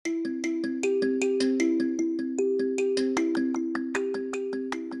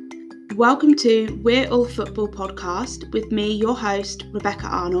Welcome to We're All Football podcast with me, your host, Rebecca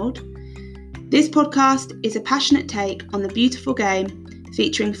Arnold. This podcast is a passionate take on the beautiful game,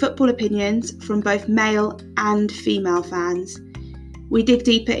 featuring football opinions from both male and female fans. We dig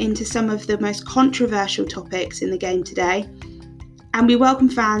deeper into some of the most controversial topics in the game today, and we welcome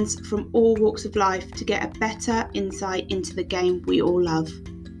fans from all walks of life to get a better insight into the game we all love.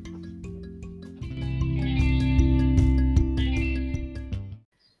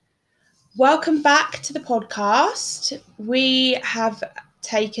 Welcome back to the podcast. We have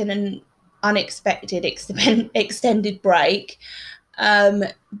taken an unexpected extended break.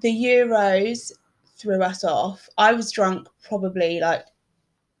 The Euros threw us off. I was drunk probably like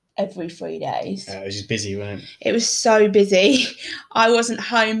every 3 days. It was just busy, wasn't it? It was so busy. I wasn't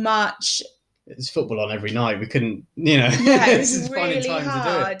home much. It was football on every night. We couldn't, Yeah, it was really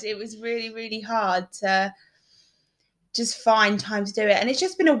hard. It was really hard to just find time to do it. And it's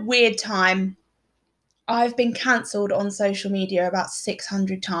just been a weird time. I've been cancelled on social media about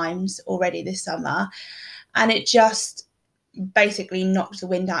 600 times already this summer. And it just basically knocked the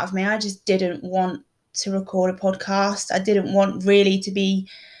wind out of me. I just didn't want to record a podcast. I didn't want really to be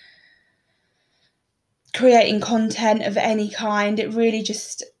creating content of any kind. It really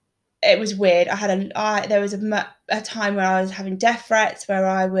just, it was weird. There was a time where I was having death threats, where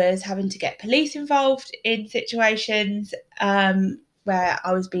I was having to get police involved in situations where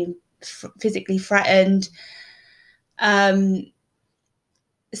I was being physically threatened. So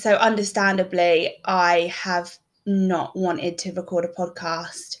understandably, I have not wanted to record a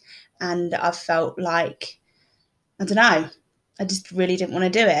podcast, and I've felt like, I don't know, I just really didn't want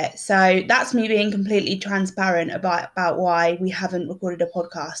to do it. So that's me being completely transparent about why we haven't recorded a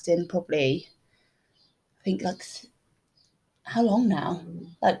podcast in probably, I think, like, how long now?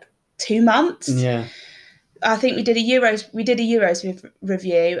 Like 2 months? Yeah. I think we did a Euros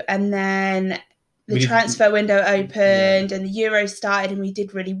review, and then the transfer window opened and the Euros started, and we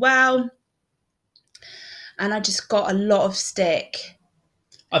did really well. And I just got a lot of stick.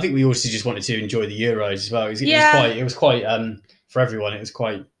 I think we also just wanted to enjoy the Euros as well. It was quite for everyone. It was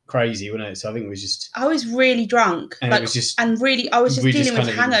quite crazy, wasn't it? So I think it was just. I was really drunk, and I was was just dealing with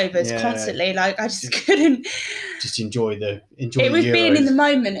hangovers constantly. Like I just couldn't. Just enjoy the Euros. It was being in the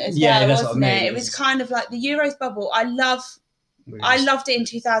moment as well, that's wasn't what I mean. it? It was kind of like the Euros bubble. I loved it in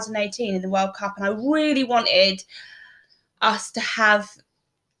 2018 in the World Cup, and I really wanted us to have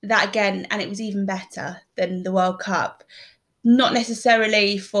that again, and it was even better than the World Cup. Not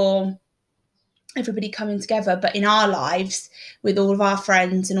necessarily for everybody coming together, but in our lives with all of our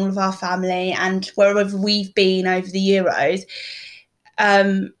friends and all of our family and wherever we've been over the Euros.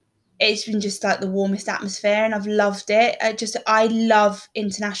 It's been just like the warmest atmosphere, and I've loved it. I love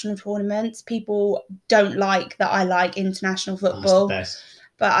international tournaments. People don't like that I like international football, that's the best.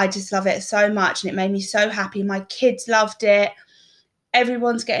 But I just love it so much, and it made me so happy. My kids loved it.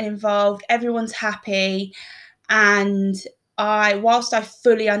 Everyone's getting involved. Everyone's happy. And whilst I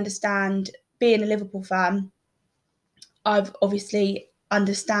fully understand being a Liverpool fan, I've obviously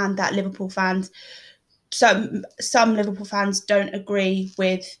understand that Liverpool fans, some Liverpool fans don't agree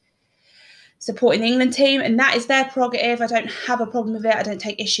with supporting the England team, and that is their prerogative. I don't have a problem with it. I don't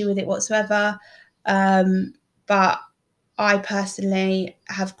take issue with it whatsoever. But I personally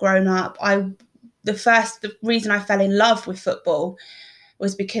have grown up. The reason I fell in love with football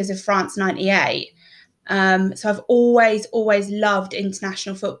was because of France '98. So I've always loved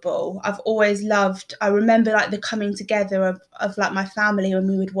international football. I remember like the coming together of like my family when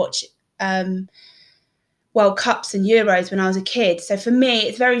we would watch World Cups and Euros when I was a kid. So for me,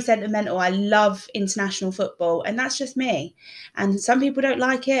 it's very sentimental. I love international football, and that's just me. And some people don't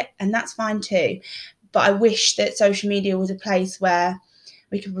like it, and that's fine too. But I wish that social media was a place where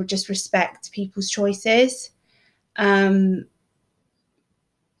we could just respect people's choices. Not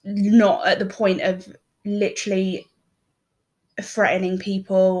at the point of literally threatening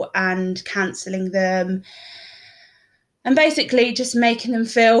people and cancelling them, and basically just making them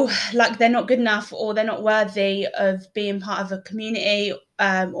feel like they're not good enough or they're not worthy of being part of a community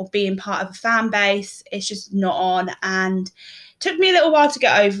or being part of a fan base. It's just not on. And it took me a little while to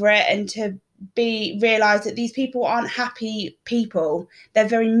get over it and to realise that these people aren't happy people. They're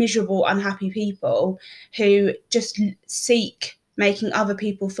very miserable, unhappy people who just seek making other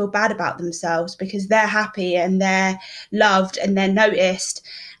people feel bad about themselves because they're happy and they're loved and they're noticed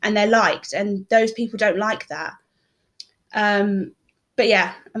and they're liked, and those people don't like that. But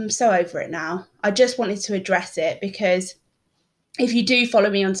yeah, I'm so over it now. I just wanted to address it because if you do follow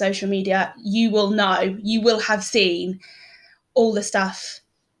me on social media, you will have seen all the stuff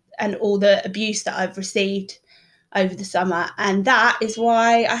and all the abuse that I've received over the summer, and that is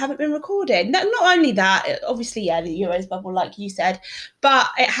why I haven't been recording. Not only that, obviously, yeah, the Euros bubble, like you said, but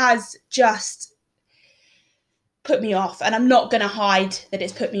it has just put me off, and I'm not going to hide that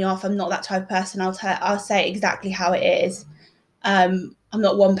it's put me off. I'm not that type of person. I'll say exactly how it is. I'm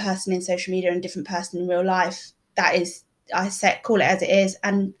not one person in social media and a different person in real life. That is, call it as it is,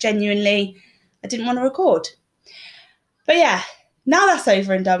 and genuinely, I didn't want to record. But yeah, now that's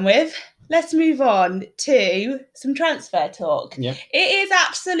over and done with, let's move on to some transfer talk. Yeah. It is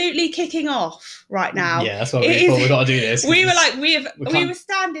absolutely kicking off right now. Yeah, that's what we thought. We've got to do this. We were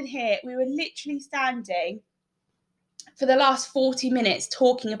standing here. We were literally standing for the last 40 minutes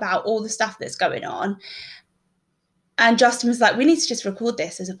talking about all the stuff that's going on. And Justin was like, we need to just record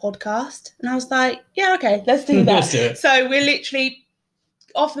this as a podcast. And I was like, yeah, okay, let's do that. Let's do it. So we're literally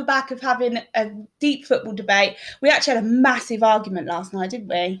off the back of having a deep football debate. We actually had a massive argument last night, didn't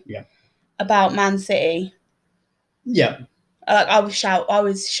we? Yeah. About Man City. Yeah. I was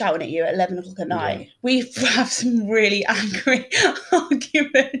shouting at you at 11 o'clock at night. Yeah. We have some really angry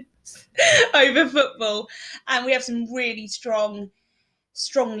arguments over football. And we have some really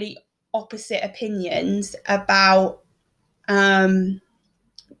strongly opposite opinions about Man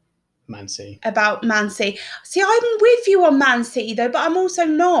City. About Man City. See, I'm with you on Man City though, but I'm also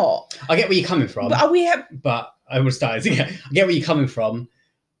not. I get where you're coming from. But I will start. I get where you're coming from,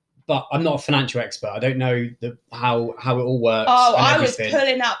 but I'm not a financial expert. I don't know how it all works. Oh, I was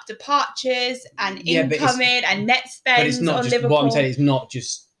pulling up departures and incoming and net spends but it's not on just, Liverpool. What I'm saying is not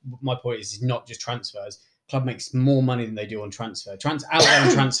just. My point is, it's not just transfers. Club makes more money than they do on transfer. Out there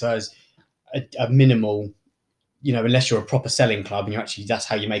on transfers are minimal. You know, unless you're a proper selling club and that's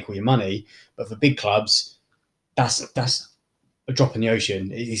how you make all your money. But for big clubs, that's a drop in the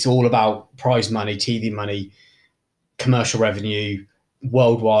ocean. It's all about prize money, TV money, commercial revenue,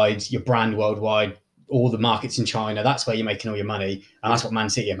 worldwide, your brand worldwide, all the markets in China. That's where you're making all your money. And that's what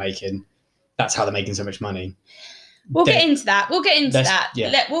Man City are making. That's how they're making so much money. We'll get into that.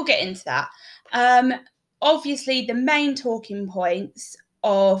 Yeah. We'll get into that. Obviously, the main talking points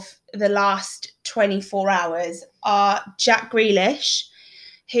of the last 24 hours are Jack Grealish,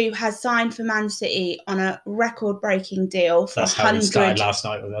 who has signed for Man City on a record-breaking deal for That's how we started last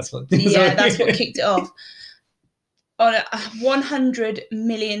night. That's what kicked it off. On a £100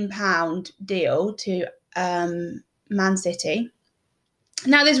 million deal to Man City.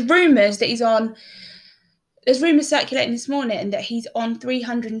 Now, there's rumours circulating this morning that he's on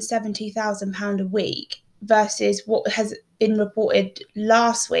 £370,000 a week versus what has been reported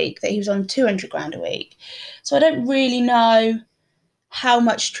last week that he was on 200 grand a week. So I don't really know how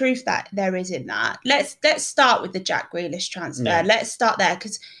much truth that there is in that. Let's start with the Jack Grealish transfer. Yeah. Let's start there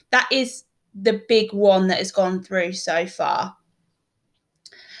because that is the big one that has gone through so far.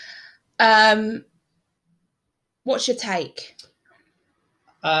 What's your take?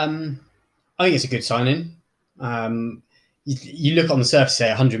 I think it's a good signing. You look on the surface, say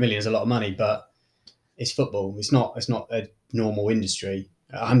 100 million is a lot of money, but it's football. It's not a normal industry.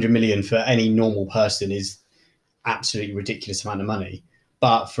 100 million for any normal person is absolutely ridiculous amount of money.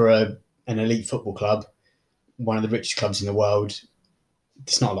 But for an elite football club, one of the richest clubs in the world,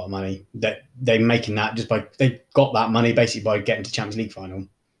 it's not a lot of money. They're making that they got that money basically by getting to Champions League final.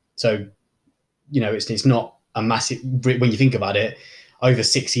 So, you know, it's not a massive, when you think about it, over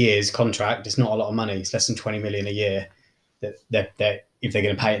 6 years contract, it's not a lot of money. It's less than 20 million a year that if they're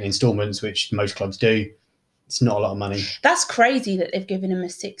going to pay it in installments, which most clubs do, it's not a lot of money. That's crazy that they've given him a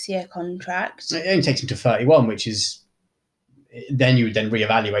 6-year contract. It only takes him to 31, which is, then you would then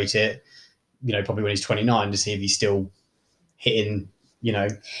reevaluate it, you know, probably when he's 29 to see if he's still hitting, you know,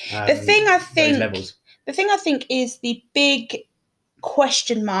 the thing I think is the big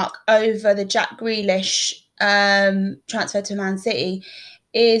question mark over the Jack Grealish transfer to Man City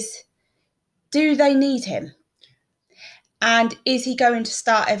is, do they need him? And is he going to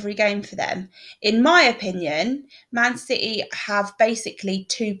start every game for them? In my opinion, Man City have basically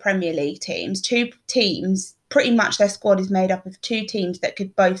 2 Premier League teams, 2 teams, pretty much their squad is made up of 2 teams that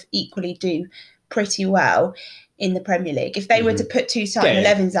could both equally do pretty well in the Premier League. If they were to put 2 starting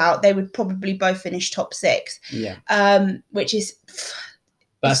 11s out, they would probably both finish top 6. Yeah. Which is...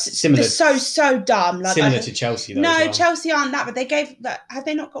 That's similar. So dumb. Similar to Chelsea, though. No, as well. Chelsea aren't that, but they gave... Have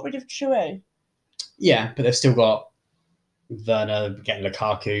they not got rid of Giroud? Yeah, but they've still got Werner, getting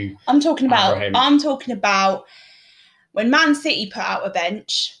Lukaku. I'm talking about when Man City put out a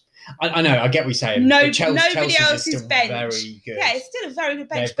bench. I know, I get what you're saying. Nobody else's bench. Very good. Yeah, it's still a very good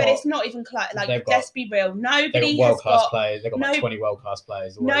bench, but it's not even let's be real. Nobody has got players. They've got 20 world-class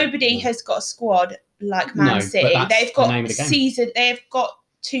players. Nobody has got a squad like Man City. They've got season. They've got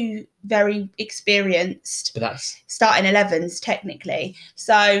two very experienced But that's starting 11s technically.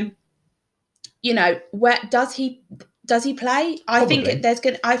 So, where does he play? I Probably.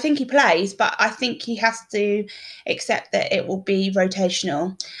 think I think he plays, but I think he has to accept that it will be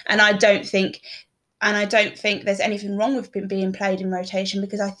rotational. And I don't think there's anything wrong with him being played in rotation,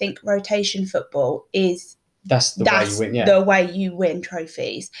 because I think rotation football is that's the way you win. Yeah, the way you win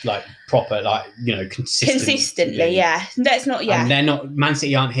trophies. like proper, like Consistently, yeah. That's not, yeah. And they're not. Man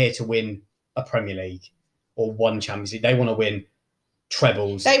City aren't here to win a Premier League or one Champions League. They want to win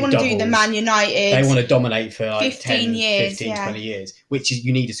trebles. They want to do the Man United. They want to dominate for like 15 years, 20 years, which is,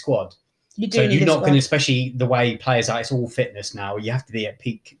 you need a squad. You do So need you're a not squad. going to, especially the way players are, it's all fitness now. You have to be at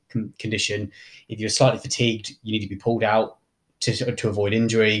peak condition. If you're slightly fatigued, you need to be pulled out to avoid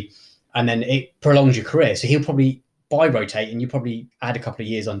injury. And then it prolongs your career. So he'll probably, by rotating, you probably add a couple of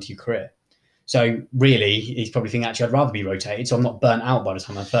years onto your career. So really, he's probably thinking, actually, I'd rather be rotated, so I'm not burnt out by the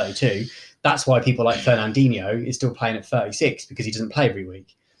time I'm 32. That's why people like Fernandinho is still playing at 36, because he doesn't play every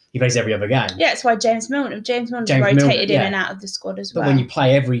week. He plays every other game. Yeah, that's why James Milner rotated in and out of the squad as well. But when you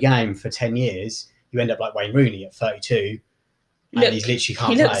play every game for 10 years, you end up like Wayne Rooney at 32, and he's literally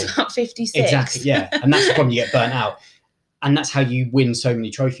can't play. He looks about 56. Exactly, yeah. And that's the problem, you get burnt out. And that's how you win so many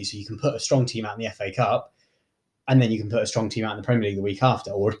trophies. So you can put a strong team out in the FA Cup, and then you can put a strong team out in the Premier League the week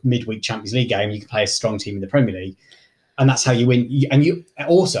after, or a midweek Champions League game, you can play a strong team in the Premier League. And that's how you win. And you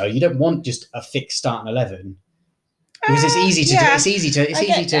don't want just a fixed starting 11, because it's easy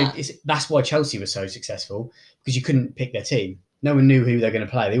to do. That's why Chelsea was so successful, because you couldn't pick their team. No one knew who they're going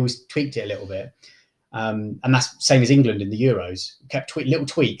to play. They always tweaked it a little bit. And that's same as England in the Euros. Kept little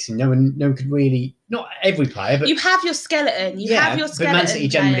tweaks, and no one could really, not every player, but you have your skeleton. You have your skeleton. But Man City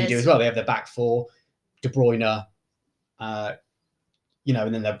generally players. do as well. They have their back four, De Bruyne, and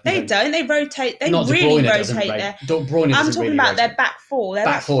then they rotate. They not really De Bruyne rotate there. De Bruyne I'm talking really about rotate. their back four. Their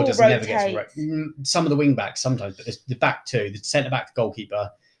back four doesn't never rotates. get some of the wing backs sometimes, but the back two, the centre back, goalkeeper,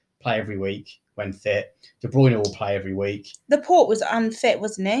 play every week when fit. De Bruyne will play every week. Laporte was unfit,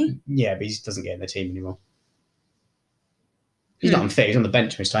 wasn't he? Yeah, but he just doesn't get in the team anymore. He's not unfit. He's on the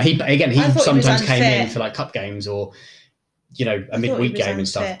bench most time. He sometimes came in for like cup games or a midweek game and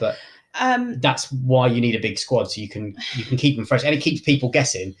stuff. But that's why you need a big squad, so you can keep them fresh, and it keeps people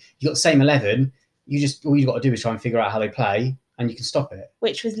guessing. You got the same 11. All you got to do is try and figure out how they play, and you can stop it.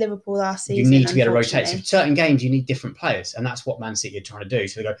 Which was Liverpool last season. You need to be able to rotate. So for certain games, you need different players, and that's what Man City are trying to do.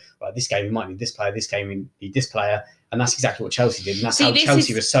 So they go, right, this game we might need this player. This game we need this player, and that's exactly what Chelsea did. And that's how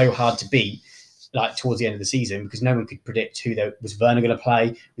Chelsea was so hard to beat. Like towards the end of the season, because no one could predict who was Werner going to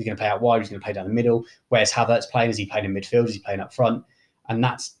play. Was he going to play out wide? Was he going to play down the middle? Where's Havertz playing? Is he playing in midfield? Is he playing up front? And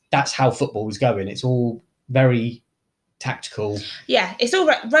that's how football was going. It's all very tactical. Yeah, it's all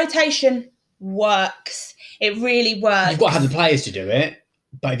rotation works. It really works. You've got to have the players to do it,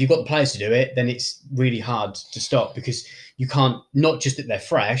 but if you've got the players to do it, then it's really hard to stop, because you can't, not just that they're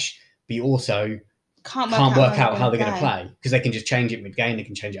fresh, but you also can't work out how they're going to play, because they can just change it mid-game. They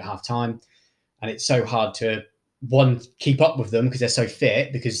can change it at half time. And it's so hard to, keep up with them because they're so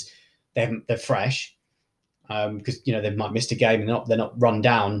fit, because they're fresh. Because they might miss a game and they're not run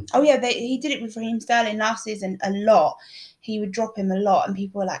down. Oh yeah, he did it with Raheem Sterling last season a lot. He would drop him a lot, and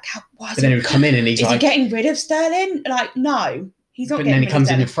people were like, "Why?" But then he would come in and he's is he getting rid of Sterling? Like, no, he's not. But then he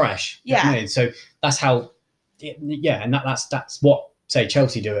comes in fresh. Yeah. You know what I mean? So that's how. Yeah, and that's what, say,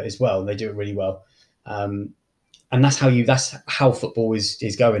 Chelsea do it as well. They do it really well, and that's how football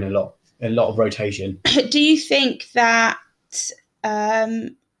is going. A lot of rotation. Do you think that?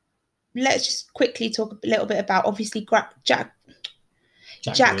 Let's just quickly talk a little bit about, obviously, Jack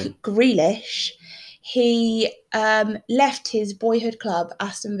Grealish. He left his boyhood club,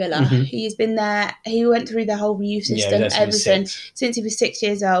 Aston Villa. Mm-hmm. He's been there. He went through the whole youth system, everything, since he was 6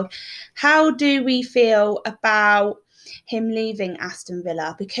 years old. How do we feel about him leaving Aston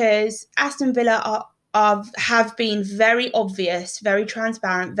Villa? Because Aston Villa have been very obvious, very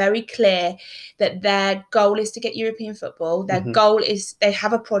transparent, very clear that their goal is to get European football. Their goal is, they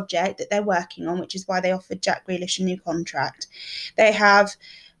have a project that they're working on, which is why they offered Jack Grealish a new contract. They have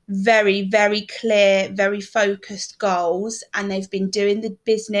very, very clear, very focused goals, and they've been doing the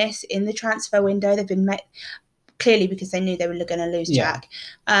business in the transfer window. They've been clearly, because they knew they were going to lose Jack.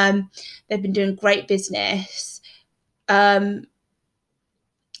 They've been doing great business.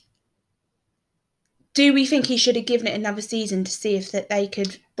 Do we think he should have given it another season to see if that they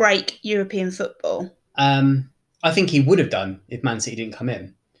could break European football? I think he would have done if Man City didn't come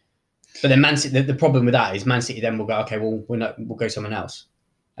in. But then Man City, the problem with that is Man City then will go, okay, well, we'll go someone else,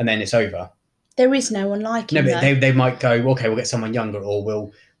 and then it's over. There is no one like him. No, but they might go, okay, we'll get someone younger, or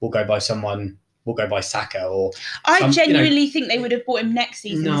we'll go by someone we'll go buy Saka or. I genuinely think they would have bought him next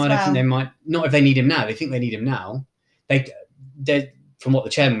season. No, I don't think they might. Not if they need him now. They think they need him now. They from what the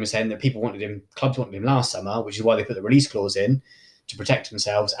chairman was saying, that clubs wanted him last summer, which is why they put the release clause in to protect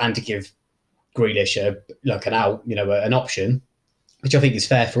themselves and to give Grealish an option, which I think is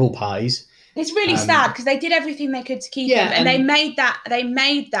fair for all parties. It's really sad because they did everything they could to keep him, and they made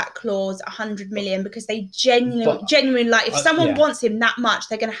that clause 100 million because they genuinely like if someone wants him that much,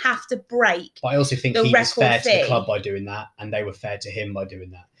 they're going to have to break. But I also think he was fair to the club by doing that, and they were fair to him by doing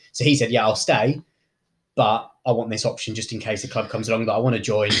that. So he said, "Yeah, I'll stay, but I want this option just in case the club comes along that I want to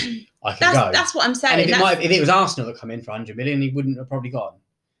join. I can go." That's what I'm saying. And if it was Arsenal that come in for 100 million, he wouldn't have probably gone.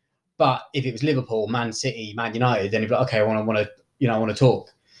 But if it was Liverpool, Man City, Man United, then he'd be like, "Okay, I want to talk."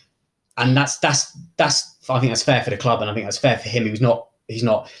 And that's I think that's fair for the club, and I think that's fair for him. He's not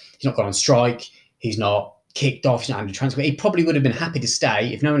gone on strike. He's not kicked off. He's not under transfer. He probably would have been happy to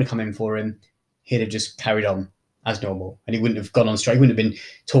stay if no one had come in for him. He'd have just carried on as normal, and he wouldn't have gone on strike. He wouldn't have been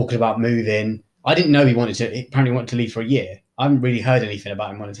talking about moving. I didn't know he apparently wanted to leave for a year. I haven't really heard anything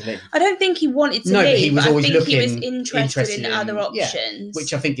about him wanting to leave. I don't think he wanted to leave. But he was always looking. He was interested in other options,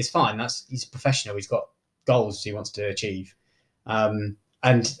 which I think is fine. He's a professional. He's got goals he wants to achieve.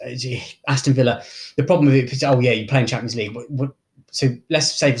 And Aston Villa, the problem with it is, you're playing Champions League. So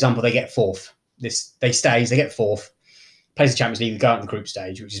let's say, for example, they get fourth. They get fourth, plays the Champions League, go out in the group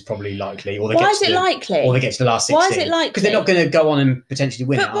stage, which is probably likely. Why is it likely? Or they get to the last 16. Why is it likely? Because they're not going to go on and potentially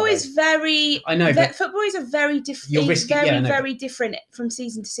win football it. Is very. I know, but football is a very different. You're risking, very different from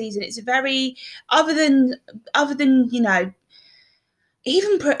season to season. It's a very other than I would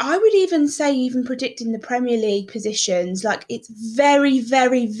even say even predicting the Premier League positions, like it's very,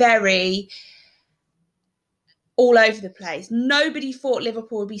 very, very all over the place. Nobody thought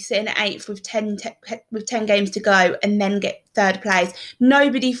Liverpool would be sitting at 8th with 10 games to go and then get third place.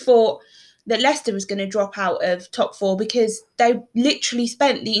 Nobody thought that Leicester was going to drop out of top 4 because they literally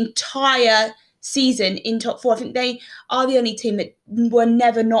spent the entire season in top 4. I think they are the only team that were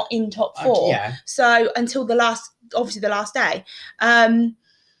never not in top 4. So until the last day.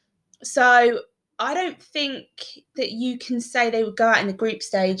 So I don't think that you can say they would go out in the group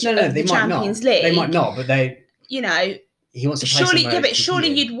stage of the Champions League. They might not, but they. He wants to play surely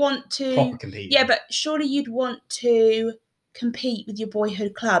you'd want to proper compete. Yeah, but surely you'd want to compete with your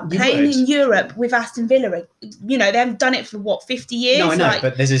boyhood club. Playing in Europe with Aston Villa, they haven't done it for 50 years. No, I know,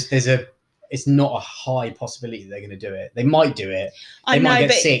 but there's it's not a high possibility that they're going to do it. They might do it. They might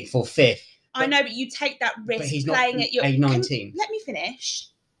get 6th or 5th. I know, but you take that risk. But he's playing not at your 19. Let me finish.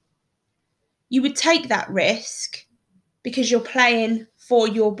 You would take that risk because you're playing for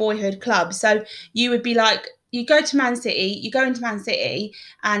your boyhood club. So you would be like, you go into Man City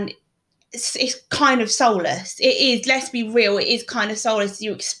and it's kind of soulless. It is, let's be real, it is kind of soulless.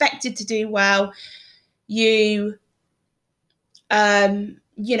 You're expected to do well. You're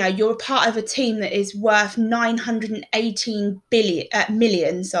a part of a team that is worth 918 million,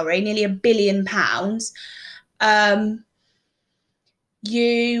 nearly £1 billion.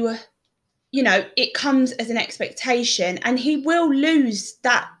 It comes as an expectation, and he will lose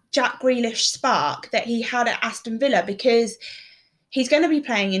that Jack Grealish spark that he had at Aston Villa because he's going to be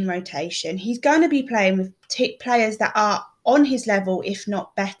playing in rotation. He's going to be playing with players that are on his level, if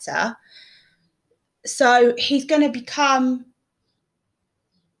not better. So he's going to become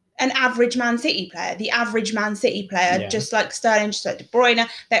an average Man City player, just like Sterling, just like De Bruyne.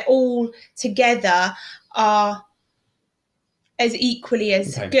 They're all together are as equally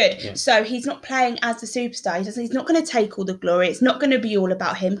as good. Yeah. So he's not playing as the superstar. He's not going to take all the glory. It's not going to be all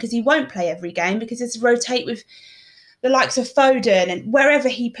about him because he won't play every game because it's rotate with the likes of Foden and wherever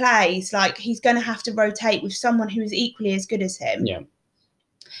he plays, like he's going to have to rotate with someone who is equally as good as him. Yeah.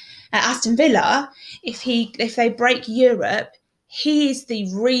 At Aston Villa, if they break Europe, he is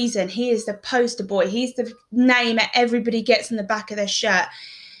the reason. He is the poster boy. He's the name that everybody gets on the back of their shirt.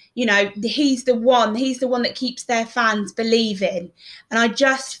 He's the one that keeps their fans believing. And I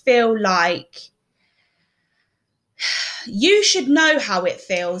just feel like you should know how it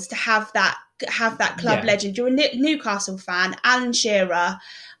feels to have that club legend. You're a Newcastle fan, Alan Shearer.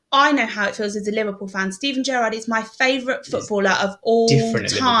 I know how it feels as a Liverpool fan. Steven Gerrard is my favourite footballer of all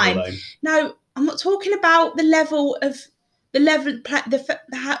time. No, I'm not talking about how the level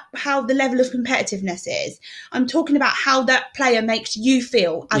of competitiveness is. I'm talking about how that player makes you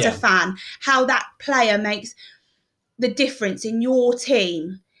feel as a fan, how that player makes the difference in your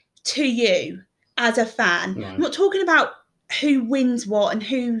team to you as a fan. Right. I'm not talking about who wins what and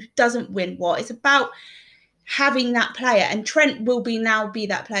who doesn't win what. It's about having that player, and Trent will now be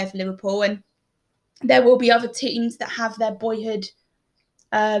that player for Liverpool, and there will be other teams that have their boyhood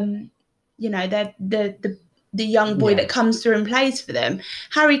you know, they're the young boy Yeah. that comes through and plays for them.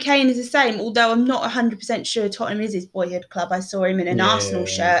 Harry Kane is the same, although I'm not 100% sure Tottenham is his boyhood club. I saw him in an Arsenal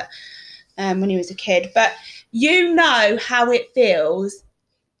shirt when he was a kid. But you know how it feels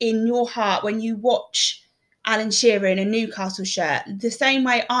in your heart when you watch Alan Shearer in a Newcastle shirt, the same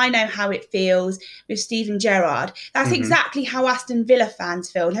way I know how it feels with Steven Gerrard. That's exactly how Aston Villa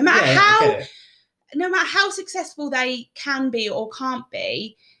fans feel. No matter how successful they can be or can't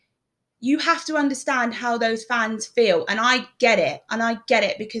be, you have to understand how those fans feel. And I get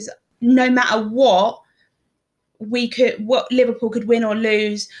it because no matter what Liverpool could win or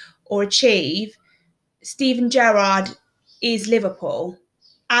lose or achieve, Steven Gerrard is Liverpool.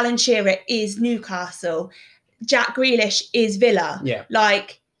 Alan Shearer is Newcastle. Jack Grealish is Villa. Yeah.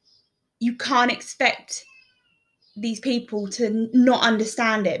 Like, you can't expect these people to not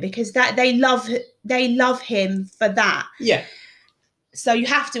understand it because that they love him for that. Yeah. So you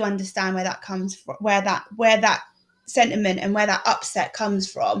have to understand where that comes from, where that sentiment and where that upset comes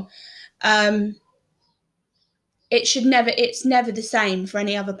from. It's never the same for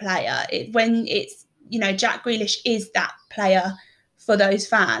any other player. When it's, you know, Jack Grealish is that player for those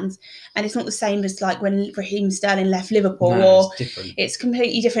fans, and it's not the same as like when Raheem Sterling left Liverpool. It's different. It's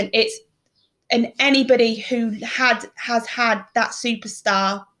completely different. And anybody who has had that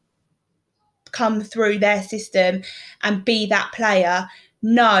superstar come through their system and be that player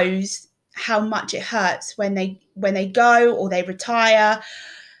knows how much it hurts when they go or they retire.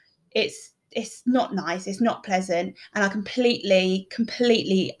 It's not nice. It's not pleasant, and I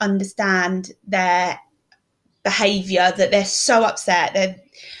completely understand their behaviour, that they're so upset.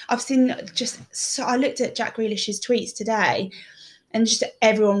 I looked at Jack Grealish's tweets today, and just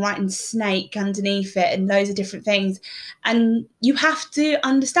everyone writing snake underneath it and loads of different things, and you have to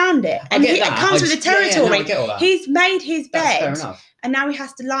understand it. And it comes with the territory. I get all that. He's made his bed, fair enough. And now he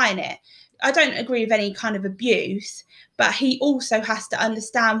has to lie in it. I don't agree with any kind of abuse, but he also has to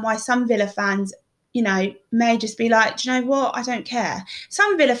understand why some Villa fans, you know, may just be like, do you know what? I don't care.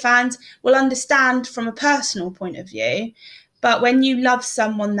 Some Villa fans will understand from a personal point of view, but when you love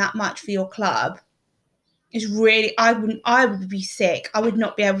someone that much for your club, it's really, I would be sick. I would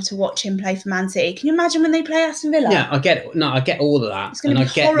not be able to watch him play for Man City. Can you imagine when they play Aston Villa? Yeah, I get it. No, I get all of that. It's going to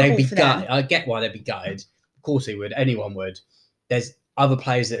be horrible for them. I get why they'd be gutted. Of course they would. Anyone would. There's other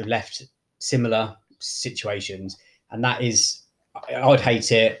players that have left similar situations, and that is, I'd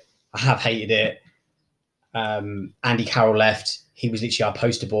hate it. I have hated it. Andy Carroll left. He was literally our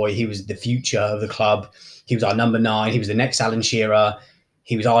poster boy. He was the future of the club. He was our number 9. He was the next Alan Shearer.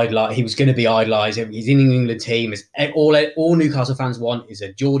 He was idolised. He was going to be idolised. He's in the England team. All Newcastle fans want is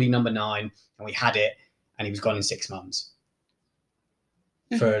a Geordie number 9, and we had it. And he was gone in 6 months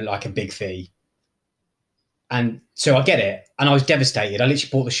for like a big fee. And so I get it. And I was devastated. I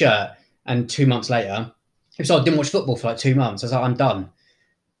literally bought the shirt, and 2 months later, I didn't watch football for like 2 months. I was like, I'm done. And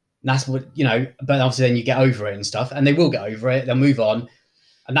that's what, you know, but obviously then you get over it and stuff, and they will get over it. They'll move on.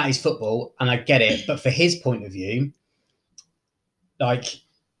 And that is football. And I get it. But for his point of view, like,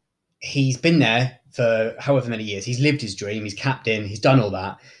 he's been there for however many years. He's lived his dream. He's captain. He's done all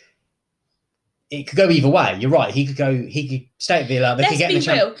that. It could go either way. You're right. He could stay at Villa.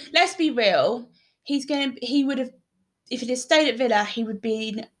 Let's be real. He would have, if he had stayed at Villa, he would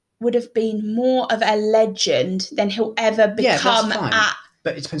have been more of a legend than he'll ever become at.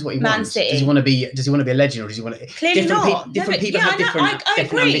 But it depends what he Man wants. City. Does he want to be a legend, or does he want to? Clearly not. Different people have different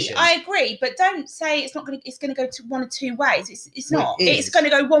ambitions. I agree, but don't say it's going to go to one or two ways. It's not. It's going to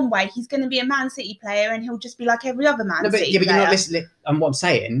go one way. He's going to be a Man City player, and he'll just be like every other Man City player. But you're not listening. And what I'm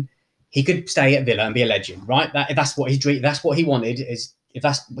saying, he could stay at Villa and be a legend, right? If that's what his dream, that's what he wanted. If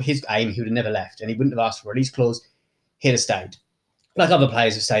that's his aim, he would have never left, and he wouldn't have asked for a release clause. He'd have stayed, like other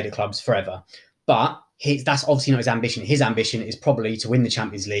players have stayed at clubs forever. But that's obviously not his ambition. His ambition is probably to win the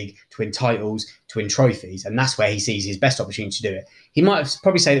Champions League, to win titles, to win trophies, and that's where he sees his best opportunity to do it. He might have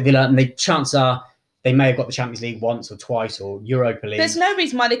probably stayed at Villa, and the chances are they may have got the Champions League once or twice, or Europa League. There's no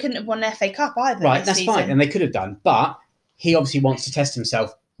reason why they couldn't have won an FA Cup either. Right, that's fine, and they could have done. But he obviously wants to test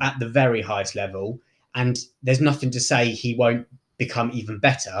himself at the very highest level, and there's nothing to say he won't become even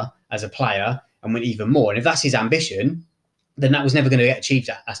better as a player and win even more. And if that's his ambition, then that was never going to get achieved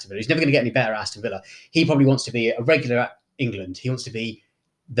at Aston Villa. He's never going to get any better at Aston Villa. He probably wants to be a regular at England. He wants to be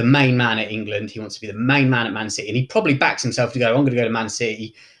the main man at England. He wants to be the main man at Man City. And he probably backs himself to go, I'm going to go to Man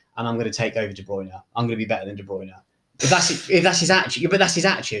City and I'm going to take over De Bruyne. I'm going to be better than De Bruyne. If that's his attitude, but that's his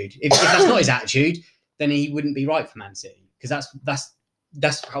attitude. If that's not his attitude, then he wouldn't be right for Man City, because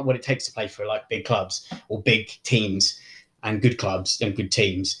that's what it takes to play for like big clubs or big teams and good clubs and good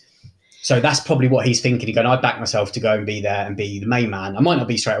teams. So that's probably what he's thinking. He's going, I back myself to go and be there and be the main man. I might not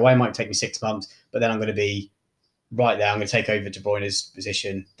be straight away. It might take me 6 months, but then I'm going to be right there. I'm going to take over De Bruyne's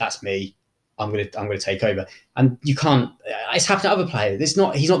position. That's me. I'm going to take over. And you can't. It's happened to other players. He's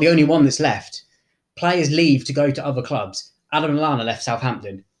not the only one that's left. Players leave to go to other clubs. Adam Lallana left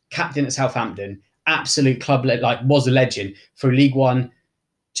Southampton, captain at Southampton, absolute club, was a legend through League One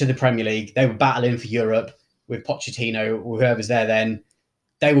to the Premier League. They were battling for Europe with Pochettino or whoever's there then.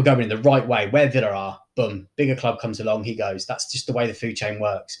 They were going in the right way. Where Villa are, boom, bigger club comes along, he goes. That's just the way the food chain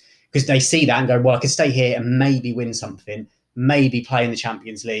works. Because they see that and go, well, I could stay here and maybe win something, maybe play in the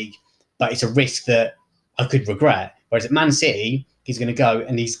Champions League, but it's a risk that I could regret. Whereas at Man City, he's going to go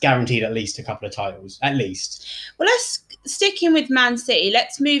and he's guaranteed at least a couple of titles, at least. Well, let's stick in with Man City.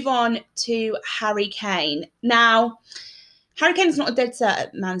 Let's move on to Harry Kane. Now, Harry Kane's not a dead cert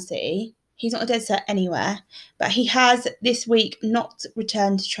at Man City. He's not a dead set anywhere, but he has this week not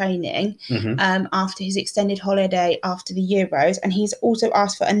returned to training after his extended holiday after the Euros. And he's also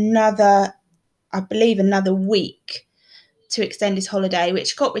asked for another week to extend his holiday,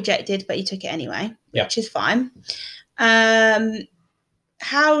 which got rejected, but he took it anyway, which is fine.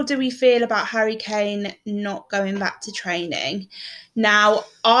 How do we feel about Harry Kane not going back to training? Now,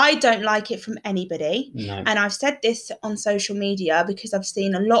 I don't like it from anybody. No. And I've said this on social media because I've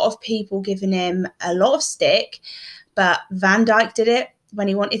seen a lot of people giving him a lot of stick. But Van Dijk did it when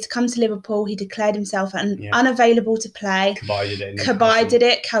he wanted to come to Liverpool. He declared himself unavailable to play. Cabaye did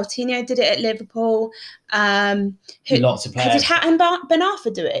it. Coutinho did it at Liverpool. Lots of players. Did Hatton Ben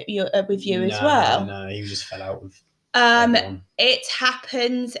Arfa do it with you as well? No, he just fell out with it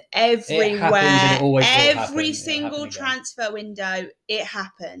happens everywhere. Every single transfer window, it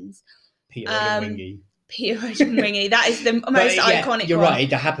happens. Peter Odemwingie. That is the most iconic. You're right.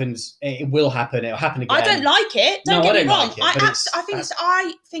 It happens. It will happen. It'll happen again. I don't like it. Don't get me wrong. Like it,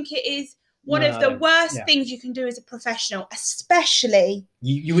 I think it is one of the worst things you can do as a professional, especially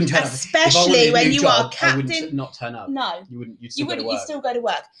you wouldn't turn up. Especially when you are captain. I wouldn't not turn up. No, you wouldn't. You'd still go to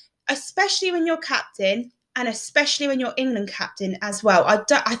work. Especially when you're captain. And especially when you're England captain as well. I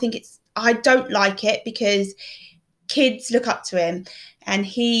don't like it because kids look up to him, and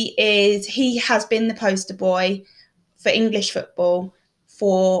he has been the poster boy for English football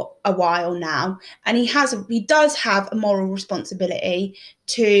for a while now, and he does have a moral responsibility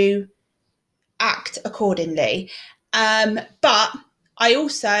to act accordingly. But I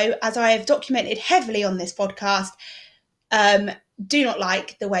also, as I have documented heavily on this podcast, do not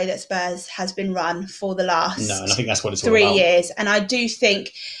like the way that Spurs has been run for the last and I think that's what it's 3 years. And I do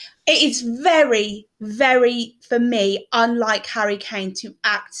think it is very, very, for me, unlike Harry Kane to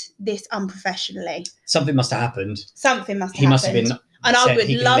act this unprofessionally. Something must have happened. He must have been. And I would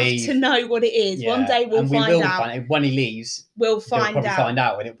love to know what it is. One day we'll find out. When he leaves, we'll find out.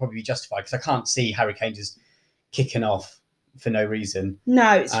 And it'll probably be justified, because I can't see Harry Kane just kicking off for no reason.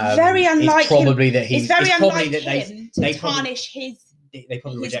 No, it's very unlike him. It's very unlike him to tarnish they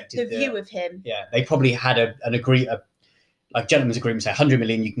probably rejected the view of him. Yeah, they probably had a gentleman's agreement, say 100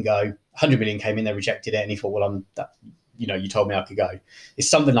 million you can go. 100 million came in, they rejected it, and he thought, well, you told me I could go. It's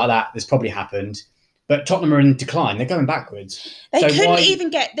something like that that's probably happened. But Tottenham are in decline. They're going backwards. They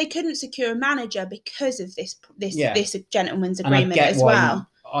couldn't secure a manager because of this gentleman's agreement as well.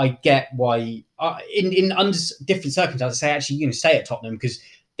 I get why, in under different circumstances, I say actually, stay at Tottenham because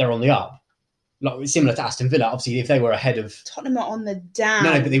they're on the up. Like similar to Aston Villa, obviously, if they were ahead of Tottenham are on the down.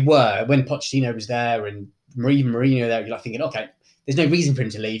 No, but they were when Pochettino was there and even Mourinho there. You're like thinking, okay, there's no reason for him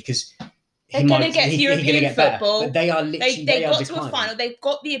to leave because they're going to get European football. But they are literally they got to a final. They've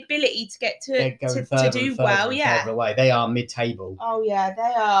got the ability to get to do well. Yeah, away. They are mid-table. Oh yeah,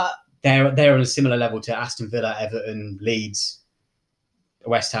 they are. They're on a similar level to Aston Villa, Everton, Leeds,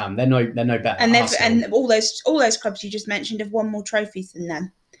 West Ham. They're no better. And all those clubs you just mentioned have won more trophies than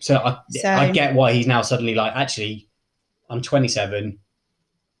them. So I get why he's now suddenly like, actually, I'm 27.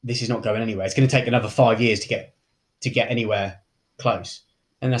 This is not going anywhere. It's going to take another 5 years to get anywhere close,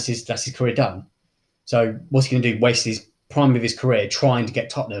 and that's his career done. So what's he going to do? Waste his prime of his career trying to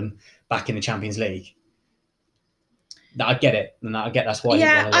get Tottenham back in the Champions League? I get it, and I get that's why.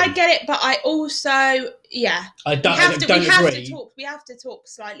 Yeah, I get it, but I also We have to talk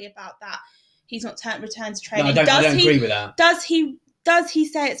slightly about that. He's not returned to training. No, I don't agree with that. Does he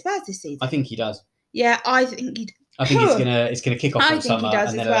stay at Spurs this season? I think he does. Yeah, I think he. I think it's gonna kick off in summer,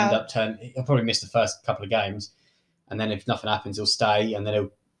 and then he'll probably miss the first couple of games, and then if nothing happens, he'll stay, and then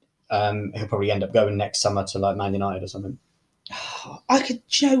he'll probably end up going next summer to like Man United or something. Do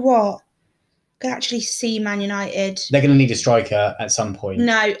you know what? I could actually see Man United. They're going to need a striker at some point.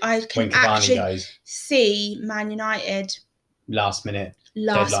 No, I can when Cavani actually goes. see Man United last minute.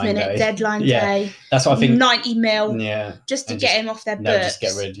 last Deadline minute day. deadline Yeah. day, That's what I think. 90 mil, Yeah. just to And get him off their No, books. just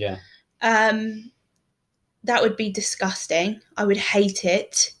get rid. Yeah. That would be disgusting. I would hate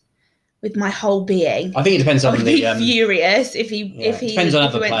it with my whole being. I think it depends I on would the. be furious if he depends on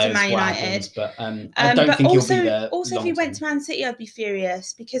other went players, to Man what United. happens, but I don't But think also, he'll be there. Also, if he went to Man City, I'd be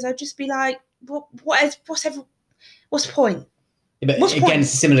furious because I'd just be like, what's the point? Yeah, but What's again, point?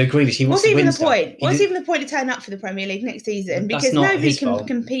 it's similar to Grealish. He wants What's to even win the point? stuff. What's even the point of turning up for the Premier League next season? That's Because not nobody his can fault.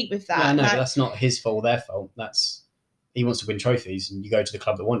 compete with that. Yeah, I know, but that's not his fault. Their fault. He wants to win trophies, and you go to the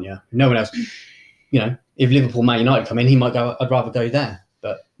club that want you. No one else. If Liverpool, Man United come in, he might go. I'd rather go there.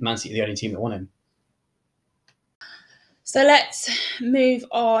 But Man City are the only team that want him. So let's move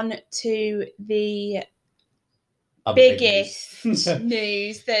on to the biggest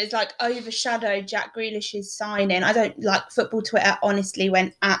news that has overshadowed Jack Grealish's signing. I don't like football Twitter. Honestly,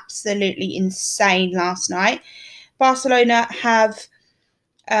 went absolutely insane last night. Barcelona have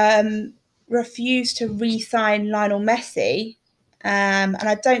refused to re-sign Lionel Messi. And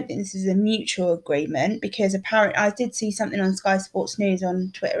I don't think this is a mutual agreement because apparently I did see something on Sky Sports News on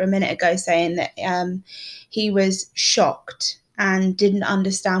Twitter a minute ago saying that he was shocked and didn't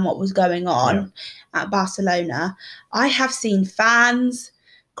understand what was going on at Barcelona. I have seen fans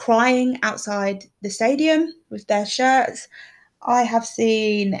crying outside the stadium with their shirts. I have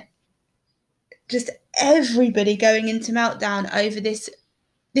seen just everybody going into meltdown over this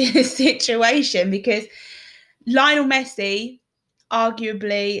situation because Lionel Messi,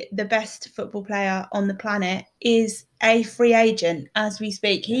 arguably the best football player on the planet, is a free agent as we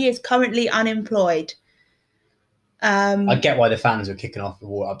speak. He is currently unemployed. I get why the fans were kicking off and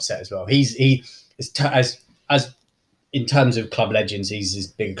were upset as well. As in terms of club legends, he's as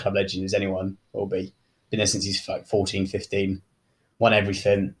big a club legend as anyone will be. Been there since he's 14, 15, won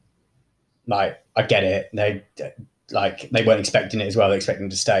everything. I get it. They weren't expecting it as well. They're expecting him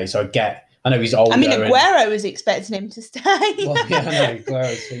to stay. So I know he's older. Aguero was expecting him to stay. Well, yeah, I know.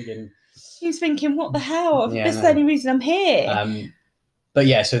 Aguero was thinking. He was thinking, what the hell? This is the only reason I'm here. But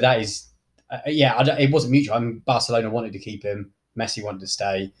yeah, so that is... it wasn't mutual. Barcelona wanted to keep him. Messi wanted to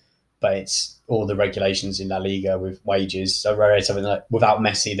stay. But it's all the regulations in La Liga with wages. So something like without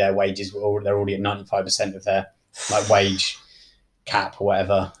Messi, their wages they're already at 95% of their wage cap or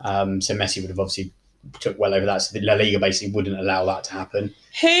whatever. So Messi would have obviously took well over that. So the La Liga basically wouldn't allow that to happen.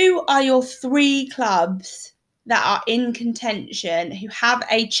 Who are your 3 clubs that are in contention who have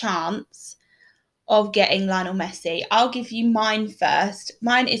a chance of getting Lionel Messi? I'll give you mine first.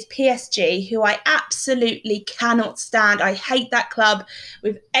 Mine is PSG, who I absolutely cannot stand. I hate that club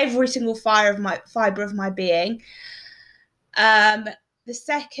with every single fibre of my being. The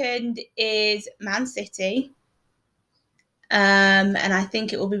second is Man City. And I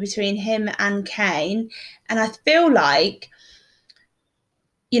think it will be between him and Kane. And I feel like,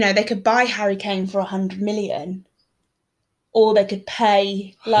 they could buy Harry Kane for 100 million. Or they could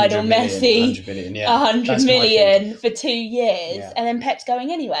pay Lionel Messi 100 million for 2 years. Yeah. And then Pep's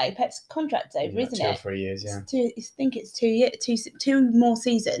going anyway. Pep's contract's over, isn't it? 2 or 3 years, yeah. I think it's 2 years, two more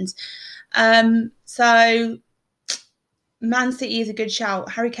seasons. So Man City is a good shout.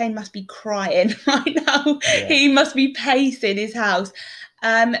 Harry Kane must be crying right now. Yeah. He must be pacing his house.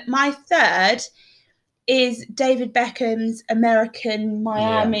 My third is David Beckham's American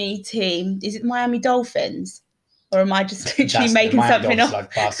Miami team. Is it Miami Dolphins? Or am I just literally making something up?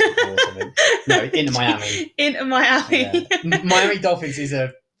 Like basketball or something. No, Inter Miami. Inter Miami. Yeah. Miami Dolphins is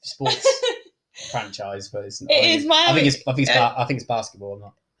a sports franchise, but it's not. It is Miami. I think it's basketball. I'm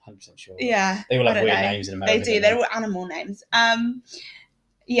not 100% sure. Yeah. They all have weird names in America. They do. They're all animal names. My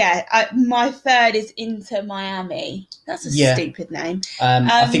third is Inter Miami. That's a stupid name.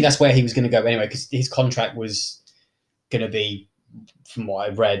 I think that's where he was going to go anyway, because his contract was going to be, from what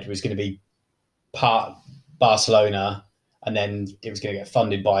I read, was going to be part Barcelona, and then it was going to get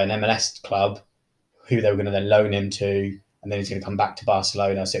funded by an MLS club, who they were going to then loan him to, and then he's going to come back to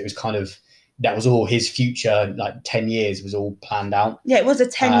Barcelona. So it was that was all his future, 10 years was all planned out. Yeah, it was a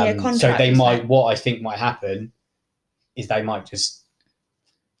 10-year contract. So they might, what I think might happen is they might just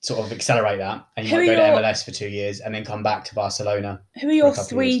sort of accelerate that, and you might go to MLS for 2 years and then come back to Barcelona. Who are your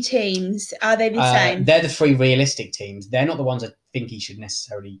 3 teams? Are they the same? They're the 3 realistic teams. They're not the ones I think he should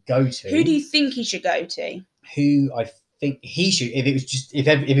necessarily go to. Who do you think he should go to? Who I think he should, if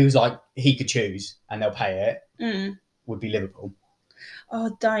it was like he could choose and they'll pay it, would be Liverpool.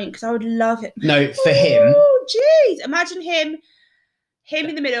 Oh, don't, because I would love it. No, for him. Oh, jeez. Imagine him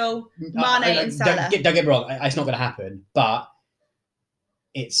in the middle, Mane and Salah. Don't get me wrong, it's not going to happen, but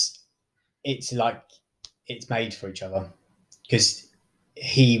it's made for each other, because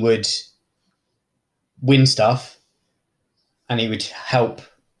he would win stuff and he would help,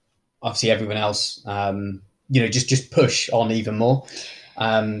 obviously, everyone else. Just push on even more.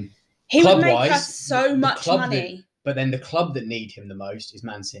 He would make us so much money. But then the club that need him the most is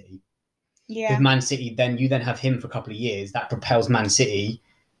Man City. Yeah. Because Man City, then you have him for a couple of years. That propels Man City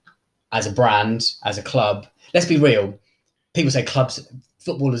as a brand, as a club. Let's be real. People say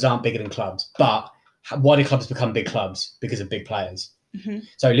footballers aren't bigger than clubs. But why do clubs become big clubs? Because of big players. Mm-hmm.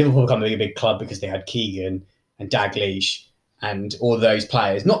 So Liverpool become a big club because they had Keegan and Dalglish and all those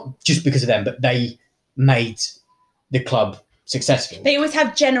players. Not just because of them, but they made the club successful. They always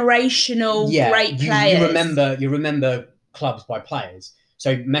have generational great players. You remember clubs by players.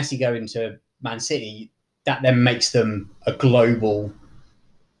 So Messi going to Man City, that then makes them a global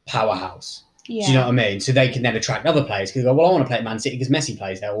powerhouse. Yeah. Do you know what I mean? So they can then attract other players because they go, well, I want to play at Man City because Messi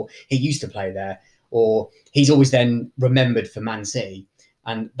plays there, or he used to play there, or he's always then remembered for Man City.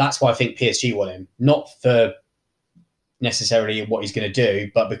 And that's why I think PSG want him. Not for necessarily what he's going to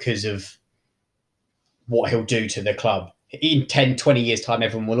do, but because of what he'll do to the club. In 10, 20 years' time,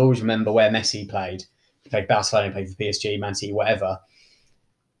 everyone will always remember where Messi played. He played Barcelona, played for PSG, Man City, whatever.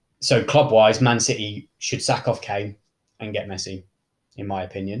 So club-wise, Man City should sack off Kane and get Messi, in my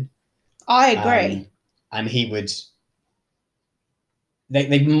opinion. I agree. And he would...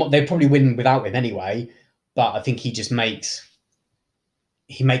 They'd probably win without him anyway, but I think he just makes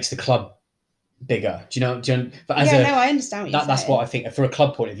the club bigger. Do you know? But I understand what you're saying. That's what I think. For a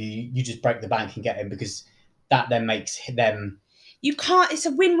club point of view, you just break the bank and get him because that then makes them... You can't... It's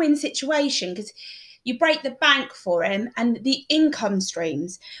a win-win situation because you break the bank for him and the income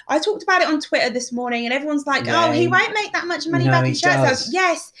streams. I talked about it on Twitter this morning and everyone's like, he won't make that much money back in shirt sales.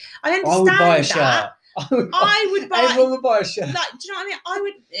 Yes, I understand I would buy a that. Shirt. I would buy... Everyone would buy a shirt. Like, do you know what I mean? I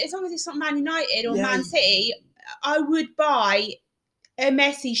would, as long as it's not Man United or Man City, I would buy a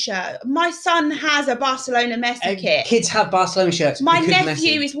Messi shirt. My son has a Barcelona Messi kit. Kids have Barcelona shirts. My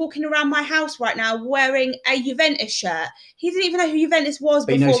nephew is walking around my house right now wearing a Juventus shirt. He didn't even know who Juventus was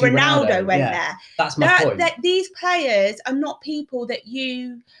before Ronaldo went there. That's my point. These players are not people that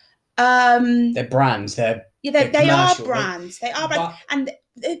you... they're brands. They are brands. They are brands. And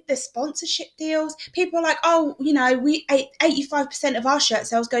the sponsorship deals, people are like, 85% of our shirt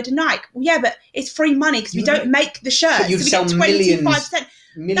sales go to Nike. Well, yeah, but it's free money because we don't make the shirts. You'd so we get 25%.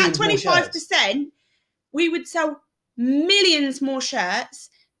 Millions that 25%, we would sell millions more shirts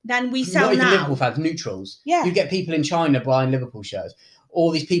than we sell now. Not even now. Liverpool fans, neutrals. Yeah. You get people in China buying Liverpool shirts.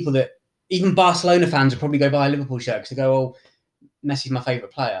 All these people that, even Barcelona fans would probably go buy a Liverpool shirt because they go, oh, Messi's my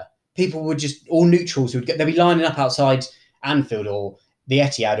favourite player. People would just, all neutrals, they'd be lining up outside Anfield or the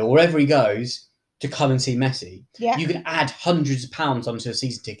Etihad or wherever he goes to come and see Messi. Yeah. You can add hundreds of pounds onto a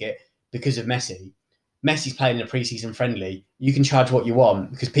season ticket because of Messi. Messi's playing in a pre-season friendly. You can charge what you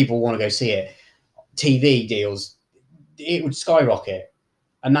want because people want to go see it. TV deals, it would skyrocket.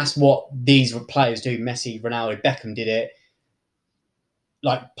 And that's what these players do. Messi, Ronaldo, Beckham did it.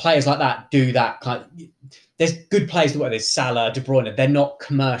 Like players like that do that. There's good players. There's Salah, De Bruyne. They're not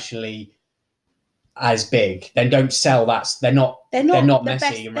commercially as big. They don't sell that. They're not Messi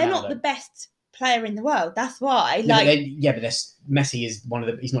best, and Ronaldo. They're not the best player in the world. That's why. But Messi is one of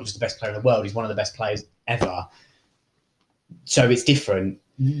the. He's not just the best player in the world. He's one of the best players ever. So it's different.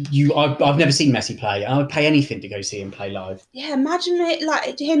 I've never seen Messi play. I would pay anything to go see him play live. Yeah, imagine it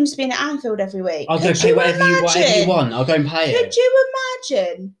like him just being at Anfield every week. I'll go pay whatever you want. I'll go and pay it. Could you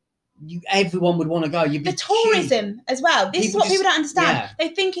imagine? Everyone would want to go. The tourism as well. This is what people don't understand. Yeah. They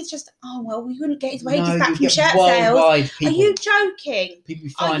think it's just, we wouldn't get his wages back from shirt sales. Are you joking? People be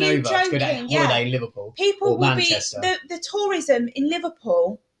flying over to go to holiday in Liverpool. People will Manchester. The tourism in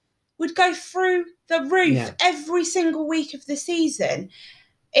Liverpool would go through the roof every single week of the season.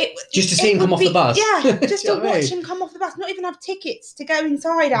 Just to see him come off the bus. Yeah, just to watch him come off the bus. Not even have tickets to go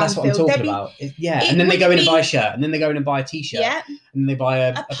inside Anfield. That's what I'm talking about. And then they go in and buy a shirt. And then they go in and buy a T-shirt. Yeah. And then they buy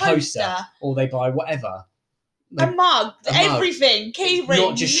a poster. Or they buy whatever. A mug. Everything. Key ring.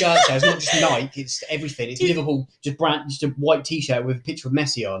 Not just shirt sales. Not just Nike. It's everything. It's Liverpool. Just a white T-shirt with a picture of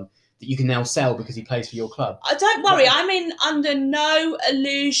Messi on that you can now sell because he plays for your club. Don't worry. I'm under no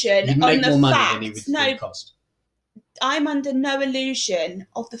illusion You'd make more money than he would cost. I'm under no illusion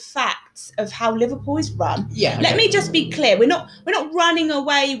of the facts of how Liverpool is run. Yeah. Let me just be clear. We're not running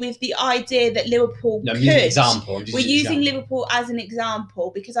away with the idea that Liverpool could. Using an example. We're using Liverpool as an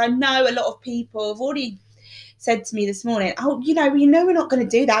example because I know a lot of people have already said to me this morning, we're not going to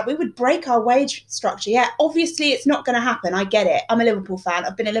do that. We would break our wage structure. Yeah, obviously it's not going to happen. I get it. I'm a Liverpool fan.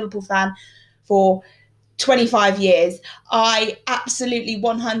 I've been a Liverpool fan for 25 years, I absolutely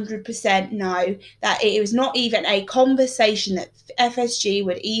 100% know that it was not even a conversation that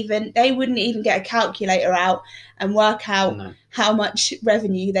FSG they wouldn't even get a calculator out and work out how much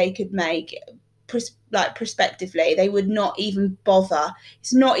revenue they could make. Prospectively, they would not even bother.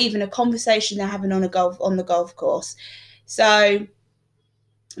 It's not even a conversation they're having on the golf course. So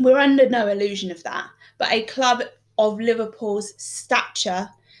we're under no illusion of that. But a club of Liverpool's stature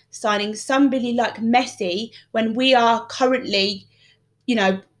signing somebody like Messi when we are currently,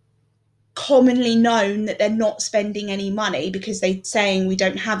 commonly known that they're not spending any money because they're saying we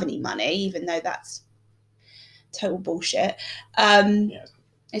don't have any money, even though that's total bullshit.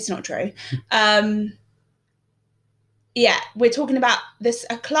 It's not true. We're talking about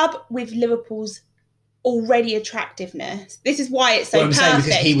a club with Liverpool's already attractiveness. This is why it's so perfect. I'm saying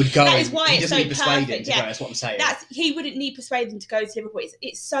because he would go. That is why it's so perfect. That's what I'm saying. He wouldn't need persuading to go to Liverpool.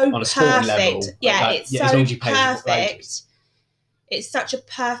 It's so on a perfect. Level, it's so perfect. It's such a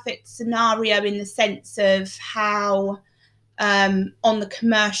perfect scenario in the sense of how, on the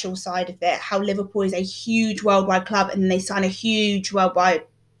commercial side of it, how Liverpool is a huge worldwide club and they sign a huge worldwide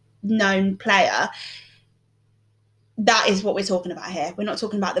known player. That is what we're talking about here. We're not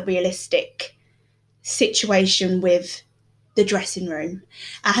talking about the realistic situation with the dressing room,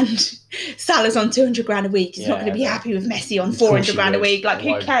 and Salah's on 200 grand a week. He's not going to be happy with Messi on 400 grand a week. Like,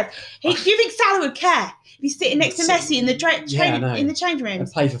 who cares? Do you think Salah would care if he's sitting next to Messi in the in the change room?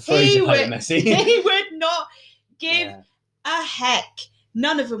 I'd pay for free to play with Messi. He would not give a heck.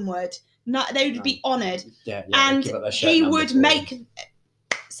 None of them would. They would be honoured. And he would make.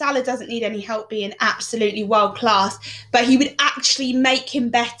 Salah doesn't need any help being absolutely world class, but he would actually make him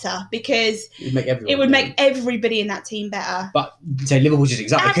better because it would make everybody in that team better. But say Liverpool just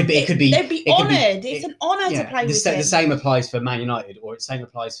exactly. It could be. They'd be honoured. It's an honour to play with him. The same applies for Man United, or the same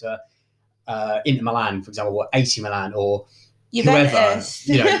applies for Inter Milan, for example, or AC Milan, or Juventus.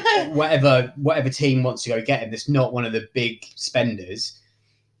 Whoever, whatever team wants to go get him. That's not one of the big spenders.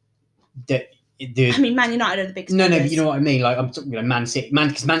 Man United are the big spenders. No, but you know what I mean. Like I'm talking, Man City,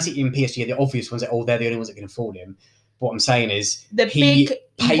 because Man City and PSG are the obvious ones that they're the only ones that can afford him. But what I'm saying is the big,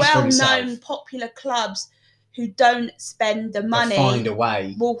 well-known, popular clubs who don't spend the money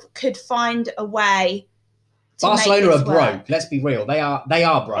could find a way. Barcelona are broke. Let's be real. They are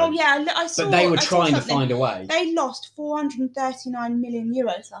broke. Oh yeah, I saw. But they were trying to find a way. They lost 439 million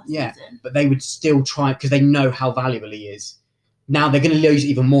euros last season. But they would still try because they know how valuable he is. Now they're going to lose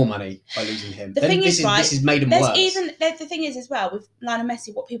even more money by losing him. This has made them worse. The thing is as well with Lionel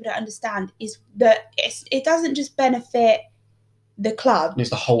Messi, what people don't understand is that it doesn't just benefit the club. It's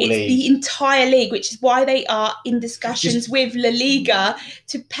the whole league. The entire league, which is why they are in discussions with La Liga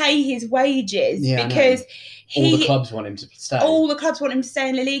to pay his wages because all the clubs want him to stay. All the clubs want him to stay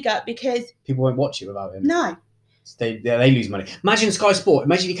in La Liga because people won't watch it without him. No. They lose money. Imagine Sky Sport.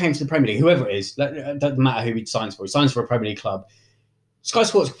 Imagine he came to the Premier League, whoever it is. It doesn't matter who he signs for. He signs for a Premier League club. Sky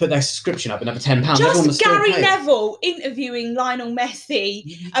Sports could put their subscription up another £10. Just Gary Neville interviewing Lionel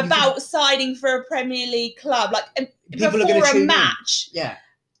Messi about signing for a Premier League club, people before a match. Yeah.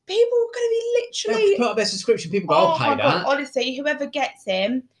 People are going to be literally... They'll put up their subscription. People go, I'll pay that. God, honestly, whoever gets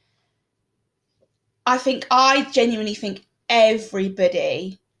him, I genuinely think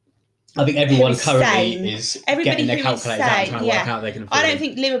everybody... I think everyone currently is getting their calculators out and trying to work out they can afford I don't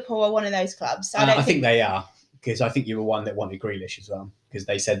think Liverpool are one of those clubs. I think they are, because I think you were one that wanted Grealish as well, because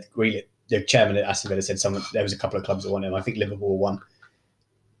they said Grealish, the chairman at Aston Villa said there was a couple of clubs that wanted him. I think Liverpool were one,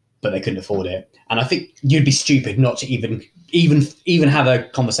 but they couldn't afford it. And I think you'd be stupid not to even have a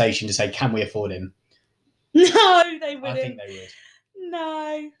conversation to say, can we afford him? No, they wouldn't. I think they would.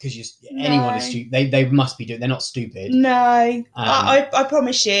 No, because anyone is stupid. They must be doing. They're not stupid. No, I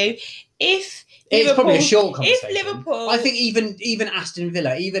promise you. It's probably a short conversation. If Liverpool, I think even Aston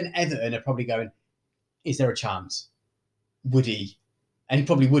Villa, even Everton are probably going, is there a chance? Would he? And he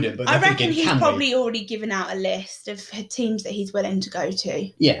probably wouldn't. But I reckon he's probably already given out a list of teams that he's willing to go to.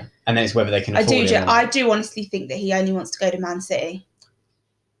 Yeah, and then it's whether they can afford him. I do honestly think that he only wants to go to Man City.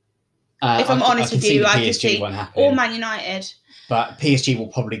 If I'm honest with you, I could see or Man United. But PSG will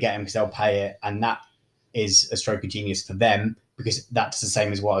probably get him because they'll pay it, and that is a stroke of genius for them, because that's the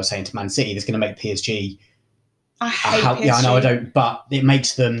same as what I was saying to Man City. That's going to make PSG. I hate PSG. Yeah, I know I don't, but it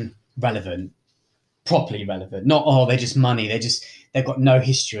makes them relevant, properly relevant. Not they're just money. They've got no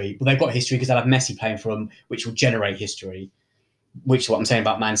history. Well, they've got history because they'll have Messi playing for them, which will generate history. Which is what I'm saying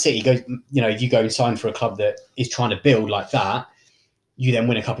about Man City. If you go and sign for a club that is trying to build like that, you then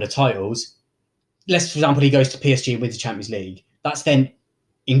win a couple of titles. For example, he goes to PSG and wins the Champions League. That's then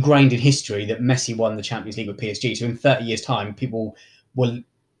ingrained in history that Messi won the Champions League with PSG. So in 30 years' time, people will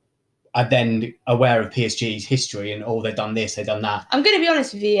are then aware of PSG's history and they've done this, they've done that. I'm going to be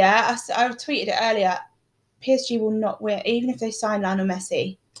honest with you. Yeah, I tweeted it earlier. PSG will not win, even if they sign Lionel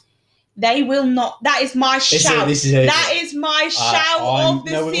Messi. They will not. That is my shout. That is my shout of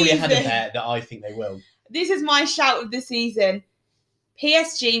the season. No, we've already had a bet that I think they will. This is my shout of the season.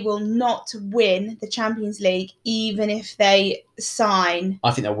 PSG will not win the Champions League, even if they sign.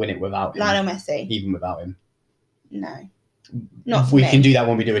 I think they'll win it without him. Lionel Messi. Even without him. No. Not for we me. can do that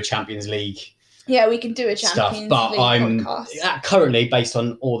when we do a Champions League. Yeah, we can do a Champions League podcast. Currently, based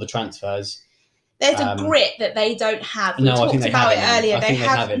on all the transfers, there's a grit that they don't have. We no, talked I think they about have it earlier. They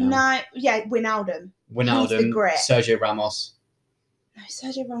have it now. Wijnaldum. Wijnaldum, the grit. Sergio Ramos. No,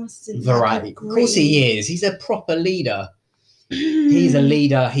 Sergio Ramos isn't. Verratti. Of course he is. He's a proper leader. He's a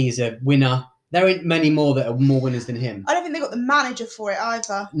leader. He's a winner. There ain't many more that are more winners than him. I don't think they got the manager for it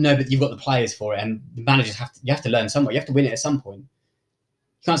either. No, but you've got the players for it, and the managers you have to learn somewhere. You have to win it at some point.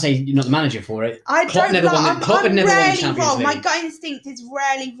 You can't say you're not the manager for it. Klopp had never won the Champions wrong. League. My gut instinct is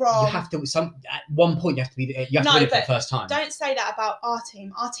rarely wrong. You have to at one point you have to win it for the first time. Don't say that about our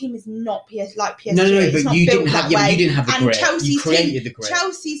team. Our team is not like PSG. No, it's but you didn't have the grit. You created the grit.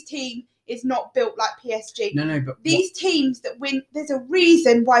 Chelsea's team is not built like PSG. No, but these teams that win, there's a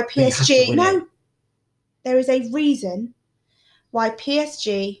reason why PSG. There is a reason why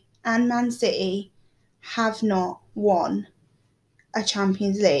PSG and Man City have not won a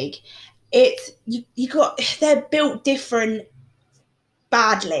Champions League. It's they're built different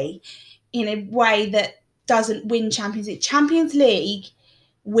badly in a way that doesn't win Champions League.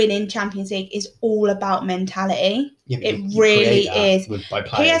 Winning Champions League is all about mentality. Yeah, it really is. By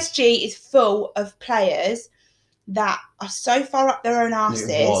players. PSG is full of players that are so far up their own arses.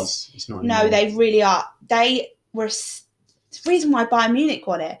 It was. It's not anymore. No, they really are. They were the reason why Bayern Munich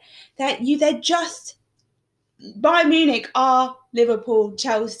won it. They're just Bayern Munich are Liverpool,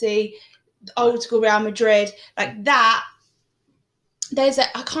 Chelsea, old school Real Madrid, like that.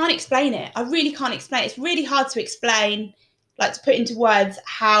 I can't explain it. I really can't explain it. It's really hard to explain, like to put into words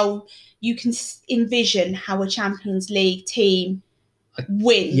how you can envision how a Champions League team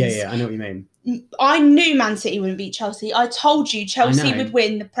wins. Yeah, I know what you mean. I knew Man City wouldn't beat Chelsea. I told you Chelsea would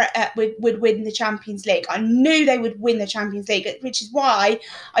win the Champions League. I knew they would win the Champions League, which is why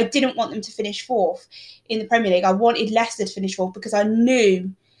I didn't want them to finish fourth in the Premier League. I wanted Leicester to finish fourth because I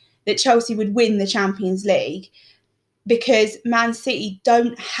knew that Chelsea would win the Champions League because Man City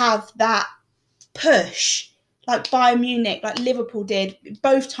don't have that push like Bayern Munich, like Liverpool did.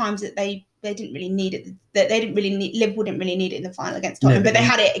 Both times that they didn't really need it. Liverpool didn't really need it in the final against Tottenham, but they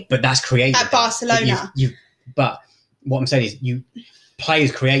had it. But that's created at Barcelona. But what I'm saying is,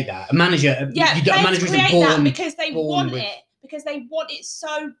 players create that. A manager, players create that because they want it. Because they want it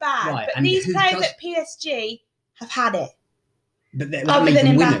so bad. Right, but these players at PSG have had it. But that other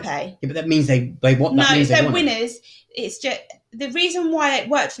than Mbappe. Yeah, but that means they want. No, if they're winners. It's just the reason why it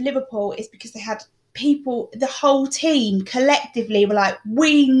worked for Liverpool is because they had people, the whole team collectively were like,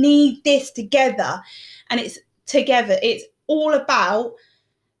 we need this together. And it's together. It's all about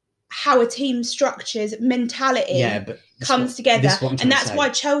how a team structures, mentality comes together. And that's why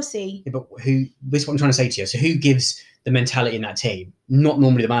Chelsea. Yeah, but this is what I'm trying to say to you. So who gives the mentality in that team? Not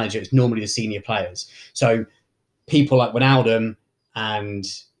normally the manager, it's normally the senior players. So people like Wijnaldum and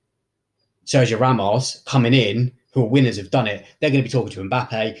Sergio Ramos coming in, who are winners, have done it. They're going to be talking to Mbappe.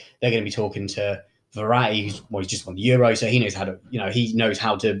 They're going to be talking to Verratti, he's just won the Euro, so he knows how to, he knows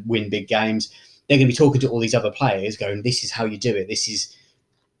how to win big games. They're going to be talking to all these other players, going, "This is how you do it. This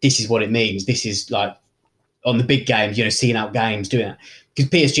is what it means. This is like on the big games, seeing out games, doing that." Because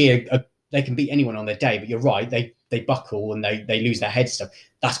PSG, they can beat anyone on their day, but you're right, they buckle and they lose their head stuff.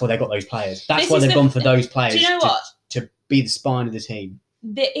 That's why they got those players. That's why they've gone for those players. Do you know what? To be the spine of the team.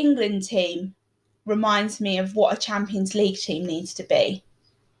 The England team reminds me of what a Champions League team needs to be.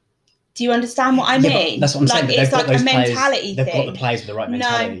 Do you understand what I mean? That's what I'm saying. It's like a mentality thing. They've got the players with the right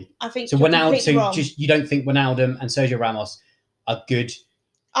mentality. No, I think so. You don't think Wijnaldum and Sergio Ramos are good?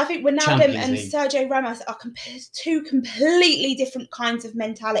 I think Wijnaldum and Sergio Ramos are two completely different kinds of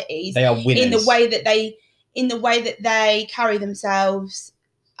mentalities. They are winners in the way that they carry themselves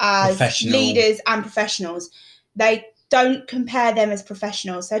as leaders and professionals. They don't compare them as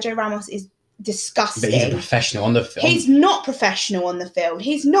professionals. Sergio Ramos is disgusting. But he's a professional on the field. He's not professional on the field.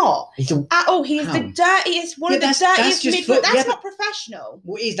 He's not at all. He is the dirtiest, one of the dirtiest midfielders. That's not professional.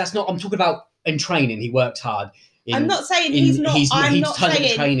 Well, it is. That's not. I'm talking about in training. He works hard. I'm not saying he's not. I'm not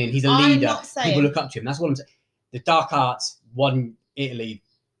saying training. He's a leader. People look up to him. That's what I'm saying. The Dark Arts won Italy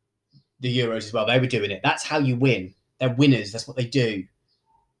the Euros as well. They were doing it. That's how you win. They're winners. That's what they do.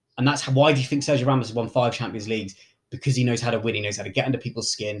 And that's why do you think Sergio Ramos has won 5 Champions Leagues because he knows how to win. He knows how to get under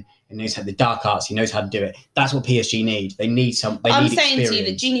people's skin. He knows how the dark arts. He knows how to do it. That's what PSG need. They need some. I'm saying to you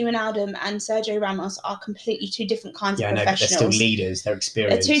that Gini Wijnaldum and Sergio Ramos are completely two different kinds of professionals. But they're still leaders. They're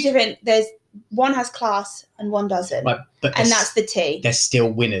experienced. They're two different. There's one has class and one doesn't. Right, and that's the T. They're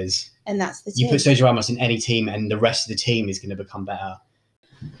still winners. And that's the T. You put Sergio Ramos in any team, and the rest of the team is going to become better.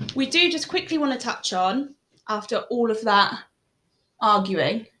 We do just quickly want to touch on, after all of that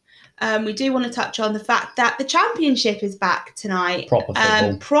arguing, we do want to touch on the fact that the Championship is back tonight. Proper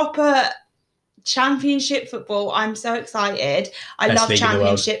football. Proper Championship football. I'm so excited. I love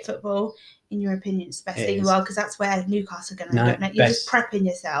Championship football. In your opinion, it's the best league in the world because that's where Newcastle are going to go. You're just prepping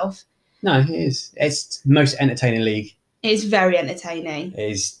yourself. No, it is. It's the most entertaining league. It is very entertaining.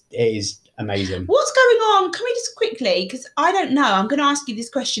 It is amazing. What's going on? Can we just quickly, because I don't know, I'm going to ask you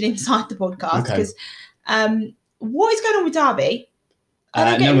this question inside the podcast because what is going on with Derby?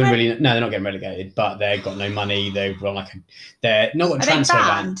 No, they're not getting relegated, but they've got no money. They're on they're not got a transfer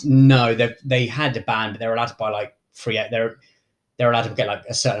ban. No, they had a ban, but they're allowed to buy like free. They're allowed to get like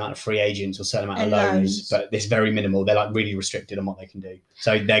a certain amount of free agents or a certain amount of loans, but it's very minimal. They're like really restricted on what they can do,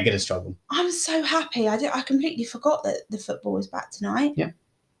 so they're going to struggle. I'm so happy. I completely forgot that the football is back tonight. Yeah,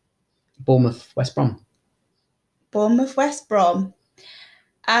 Bournemouth, West Brom. Bournemouth, West Brom.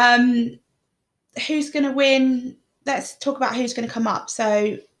 Who's going to win? Let's talk about who's going to come up.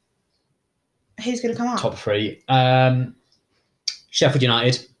 So, who's going to come up? Top three. Sheffield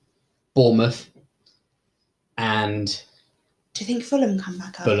United, Bournemouth, and... Do you think Fulham come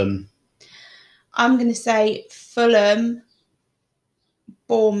back up? Fulham. I'm going to say Fulham,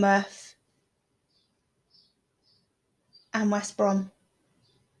 Bournemouth, and West Brom.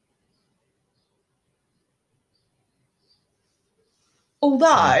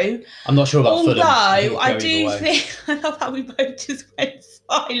 Although I'm not sure about Fulham. Although I do think I love how we both just went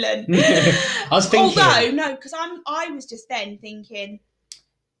silent. I was thinking. Although no, because I was just then thinking,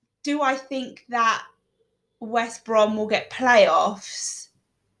 do I think that West Brom will get playoffs?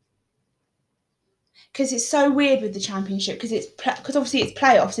 Because it's so weird with the Championship because obviously it's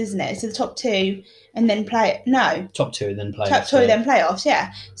playoffs, isn't it? So the top two and then top two and then playoffs. Top two then playoffs,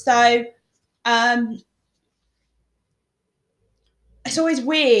 yeah. So it's always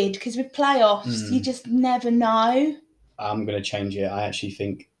weird because with playoffs, you just never know. I'm going to change it. I actually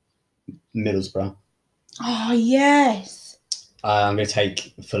think Middlesbrough. Oh, yes. I'm going to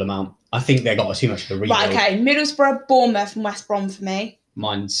take Fulham out. I think they got too much of a rebuild. Right, okay. Middlesbrough, Bournemouth and West Brom for me.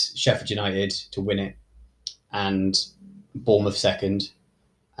 Mine's Sheffield United to win it and Bournemouth second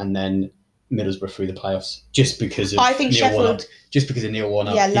and then Middlesbrough through the playoffs just because of I think Neil Sheffield... Warnock. Just because of Neil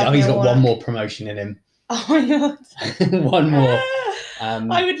Warnock. Yeah, I think he's got one more promotion in him. Oh, my God. One more.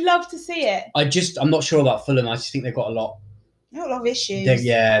 I would love to see it. I'm not sure about Fulham. I just think they've got a lot. They've got a lot of issues.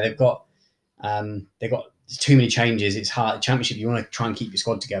 They've got too many changes. It's hard. Championship, you want to try and keep your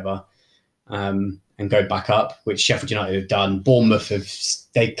squad together, and go back up, which Sheffield United have done. Bournemouth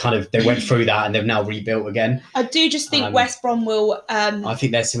they went through that and they've now rebuilt again. I do just think West Brom will. I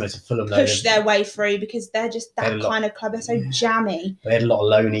think they're similar to Fulham. Push their way through because they're just that kind of club. They're so jammy. They had a lot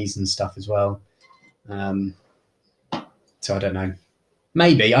of loanies and stuff as well. So I don't know.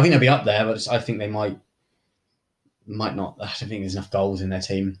 Maybe. I think they'll be up there, but I think they might not. I don't think there's enough goals in their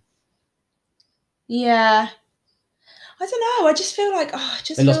team. Yeah. I don't know. I just feel like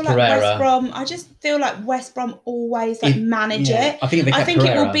West Brom. I just feel like West Brom always manage it. I think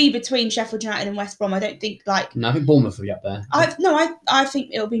it will be between Sheffield United and West Brom. I don't think No, I think Bournemouth will be up there. I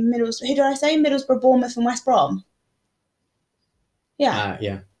think it'll be Middlesbrough. Who did I say? Middlesbrough, Bournemouth, and West Brom.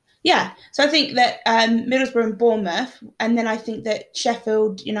 Yeah. Yeah, so I think that Middlesbrough and Bournemouth, and then I think that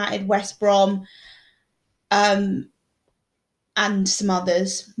Sheffield United, West Brom, and some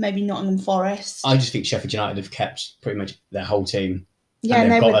others, maybe Nottingham Forest. I just think Sheffield United have kept pretty much their whole team. Yeah,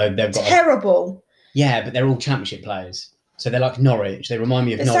 and they've got terrible. Yeah, but they're all Championship players, so they're like Norwich. They remind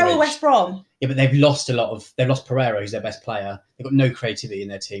me of Norwich. So are West Brom. Yeah, but they've lost Pereira, who's their best player. They've got no creativity in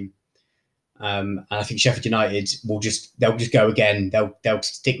their team. And I think Sheffield United they'll just go again. They'll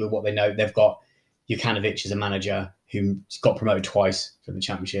stick with what they know. They've got Jukanovic as a manager who got promoted twice from the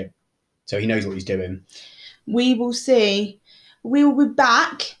Championship, so he knows what he's doing. We will see. We will be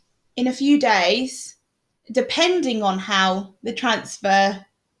back in a few days, depending on how the transfer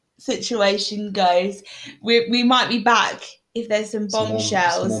situation goes. We might be back if there's some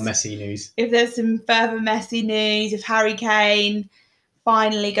bombshells, some more messy news. If there's some further messy news, if Harry Kane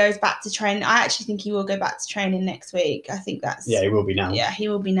finally goes back to training. I actually think he will go back to training next week. I think that's... Yeah, he will be now. Yeah, he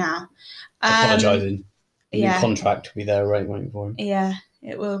will be now. Apologising. New contract will be there waiting for him. Yeah,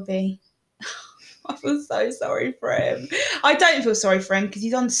 it will be. I feel so sorry for him. I don't feel sorry for him because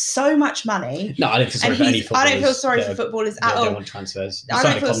he's on so much money. No, I don't feel sorry for any footballers. I don't feel sorry for footballers at all. They don't want transfers. I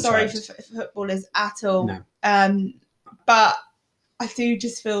don't feel sorry for footballers at all. No. But I do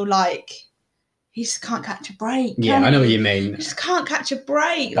just feel like he just can't catch a break. Yeah, I know what you mean. He just can't catch a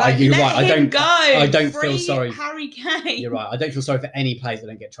break. Like, you're right. I don't feel sorry. Harry Kane. You're right. I don't feel sorry for any players that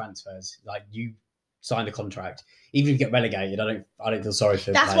don't get transfers. Like, you signed a contract. Even if you get relegated, I don't feel sorry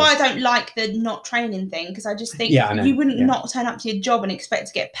for. That's players. why I don't like the not training thing, because I just think you wouldn't not turn up to your job and expect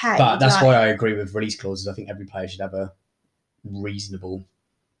to get paid. But that's why I agree with release clauses. I think every player should have a reasonable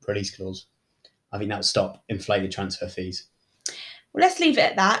release clause. I think that would stop inflated transfer fees. Well, let's leave it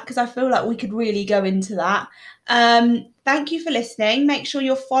at that, because I feel like we could really go into that. Thank you for listening. Make sure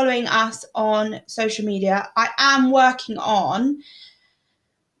you're following us on social media. I am working on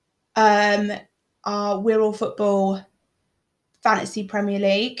our We're All Football Fantasy Premier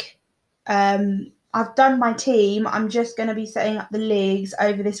League. I've done my team. I'm just going to be setting up the leagues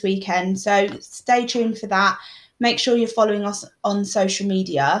over this weekend. So stay tuned for that. Make sure you're following us on social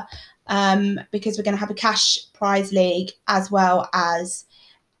media, because we're going to have a cash prize league as well as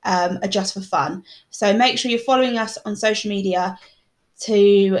a Just for Fun. So make sure you're following us on social media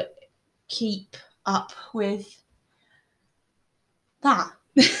to keep up with that.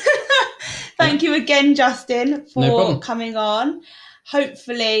 Thank you again, Justin, for coming on.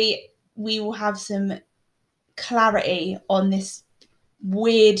 Hopefully we will have some clarity on this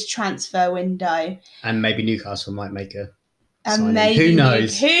weird transfer window. And maybe Newcastle might make a signing. Who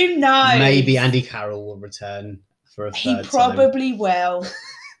knows? Who knows? Maybe Andy Carroll will return for a third time. He probably will.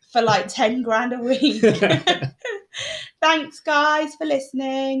 For like 10 grand a week. Thanks, guys, for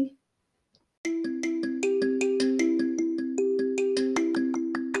listening.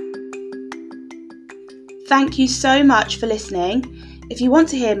 Thank you so much for listening. If you want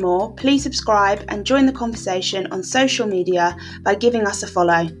to hear more, please subscribe and join the conversation on social media by giving us a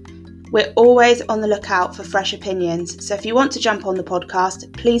follow. We're always on the lookout for fresh opinions, so if you want to jump on the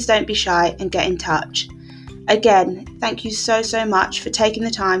podcast, please don't be shy and get in touch. Again, thank you so much for taking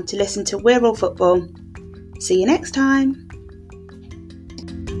the time to listen to We're All Football. See you next time.